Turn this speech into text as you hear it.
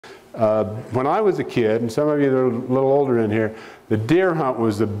When I was a kid, and some of you that are a little older in here, the deer hunt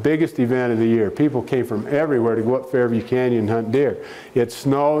was the biggest event of the year. People came from everywhere to go up Fairview Canyon and hunt deer. It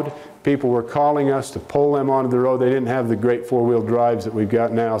snowed. People were calling us to pull them onto the road. They didn't have the great four-wheel drives that we've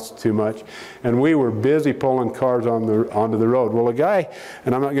got now too much. And we were busy pulling cars onto the road. Well, a guy,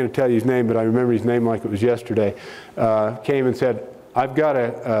 and I'm not going to tell you his name, but I remember his name like it was yesterday, came and said, I've got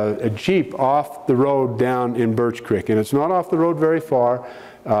a Jeep off the road down in Birch Creek, and it's not off the road very far.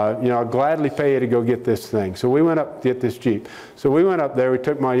 You know, I'll gladly pay you to go get this thing. So we went up to get this Jeep. So we went up there. We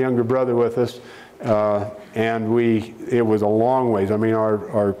took my younger brother with us. And it was a long ways. I mean,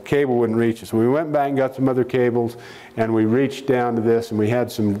 our cable wouldn't reach us. So we went back and got some other cables, and we reached down to this, and we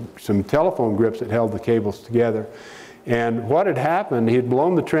had some telephone grips that held the cables together. And what had happened, he had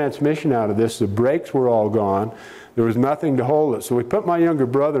blown the transmission out of this. The brakes were all gone. There was nothing to hold it. So we put my younger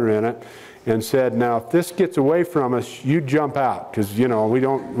brother in it and said, now, if this gets away from us, you jump out, because, you know, we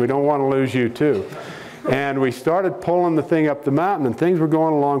don't want to lose you too. And we started pulling the thing up the mountain, and things were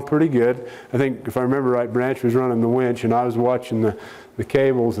going along pretty good. I think, if I remember right, Branch was running the winch, and I was watching the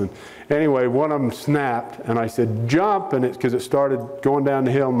cables. And anyway, one of them snapped, and I said, jump, and because it started going down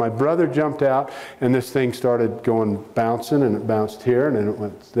the hill. And my brother jumped out, and this thing started bouncing, and it bounced here, and then it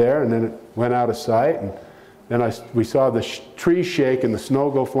went there, and then it went out of sight. And then we saw the trees shake and the snow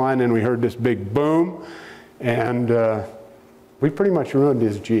go flying, and we heard this big boom, and we pretty much ruined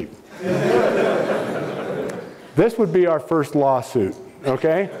his Jeep. This would be our first lawsuit,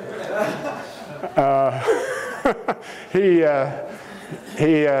 okay? He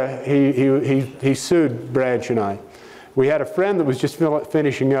sued Branch and I. We had a friend that was just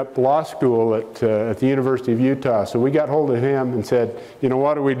finishing up law school at the University of Utah, so we got hold of him and said, you know,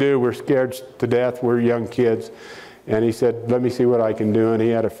 what do we do? We're scared to death. We're young kids. And he said, let me see what I can do. And he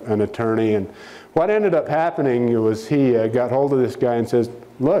had an attorney. And what ended up happening was he got hold of this guy and says,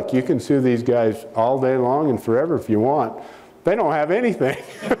 look, you can sue these guys all day long and forever if you want. They don't have anything.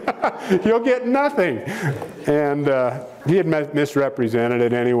 You'll get nothing. And he had misrepresented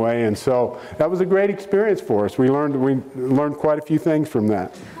it anyway, and so that was a great experience for us. We learned quite a few things from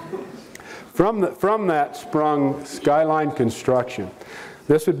that. From that sprung Skyline Construction.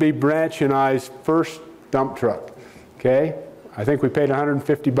 This would be Branch and I's first dump truck. Okay? I think we paid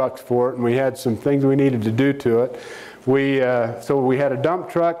 $150 for it, and we had some things we needed to do to it. So we had a dump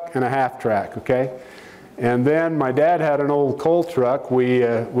truck and a half track, okay? And then my dad had an old coal truck. We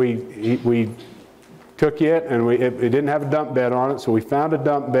took it, and it didn't have a dump bed on it, so we found a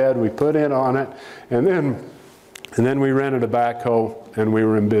dump bed, we put in on it, and then we rented a backhoe, and we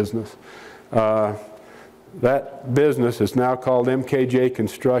were in business. That business is now called MKJ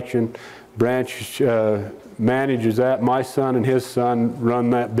Construction. Branch manages that. My son and his son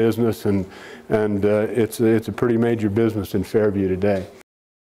run that business, and it's a pretty major business in Fairview today.